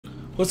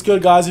What's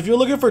good, guys? If you're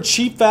looking for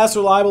cheap, fast,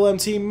 reliable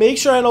MT, make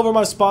sure to head over to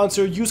my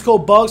sponsor. Use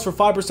code BUGS for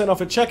 5% off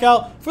at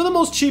checkout for the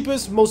most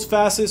cheapest, most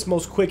fastest,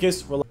 most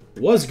quickest.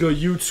 What's good,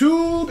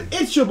 YouTube?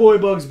 It's your boy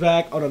Bugs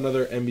back on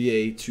another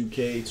NBA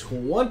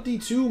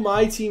 2K22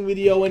 My Team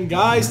video. And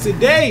guys,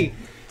 today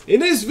in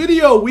this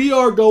video we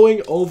are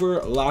going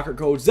over locker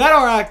codes that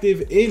are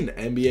active in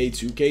NBA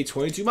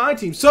 2K22 My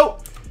Team. So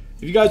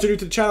if you guys are new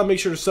to the channel, make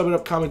sure to sub it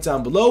up, comment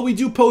down below. We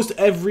do post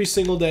every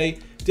single day.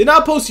 Did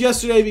not post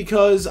yesterday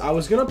because I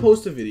was going to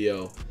post a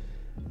video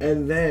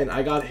and then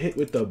I got hit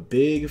with the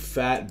big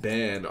fat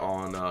ban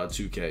on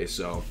 2K.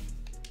 So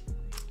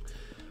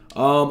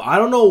I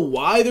don't know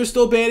why they're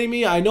still banning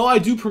me. I know I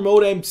do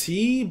promote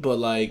MT, but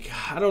like,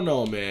 I don't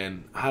know,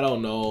 man. I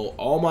don't know.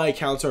 All my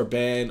accounts are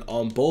banned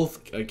on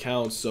both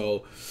accounts,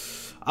 so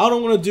I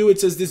don't want to do it.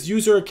 It says this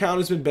user account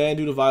has been banned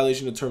due to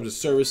violation of terms of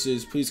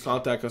services. Please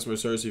contact customer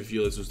service if you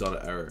feel this was done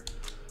an error.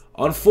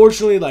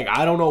 Unfortunately, like,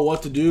 I don't know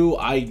what to do.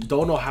 I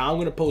don't know how I'm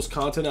going to post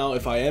content out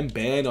if I am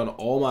banned on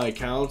all my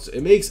accounts. It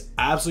makes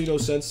absolutely no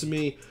sense to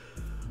me.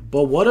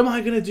 But what am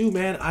I going to do,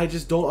 man? I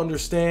just don't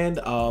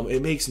understand.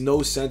 It makes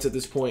no sense at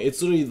this point.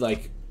 It's literally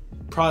like,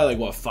 probably like,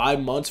 what,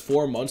 5 months,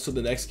 4 months till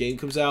the next game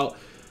comes out.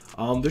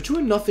 They're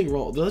doing nothing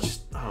wrong. They're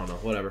just, I don't know,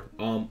 whatever.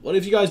 But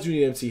if you guys do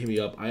need MT, hit me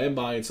up. I am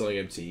buying and selling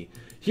MT.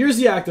 Here's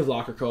the active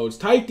locker codes.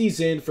 Type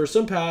these in for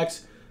some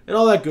packs and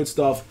all that good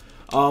stuff.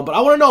 But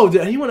I want to know, did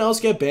anyone else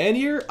get banned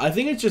here? I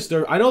think it's just,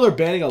 I know they're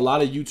banning a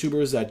lot of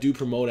YouTubers that do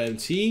promote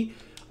MT.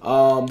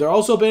 They're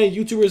also banning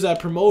YouTubers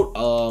that promote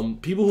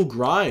people who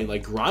grind,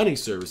 like grinding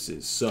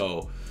services.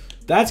 So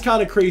that's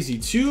kind of crazy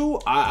too.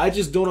 I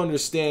just don't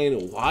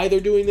understand why they're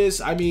doing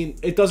this. I mean,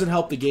 it doesn't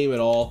help the game at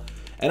all.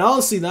 And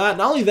honestly, not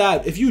only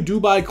that, if you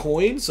do buy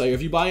coins, like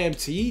if you buy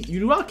MT,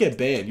 you do not get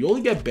banned. You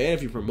only get banned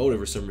if you promote it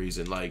for some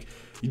reason. Like,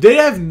 they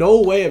have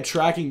no way of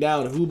tracking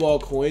down who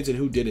bought coins and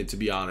who didn't, to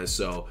be honest.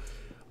 So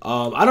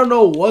I don't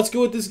know what's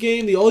good with this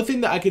game. The only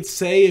thing that I could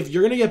say, if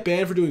you're going to get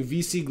banned for doing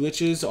VC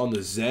glitches on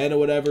the Zen or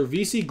whatever,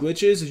 VC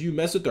glitches, if you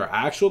mess with their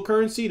actual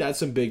currency, that's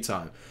some big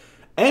time.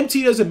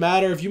 MT doesn't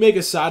matter. If you make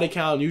a side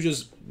account and you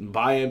just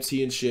buy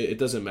MT and shit, it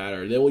doesn't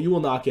matter. You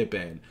will not get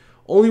banned.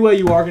 Only way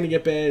you are going to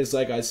get banned is,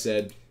 like I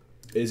said,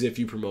 is if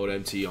you promote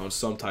MT on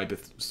some type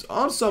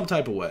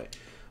of way.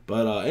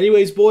 But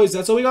anyways, boys,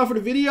 that's all we got for the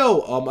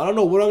video. I don't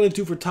know what I'm going to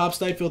do for top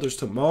snipe filters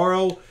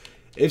tomorrow.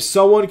 If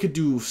someone could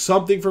do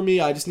something for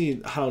me, I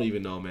don't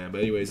even know, man.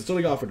 But anyways, that's all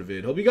I got for the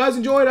vid. Hope you guys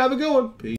enjoyed. Have a good one. Peace.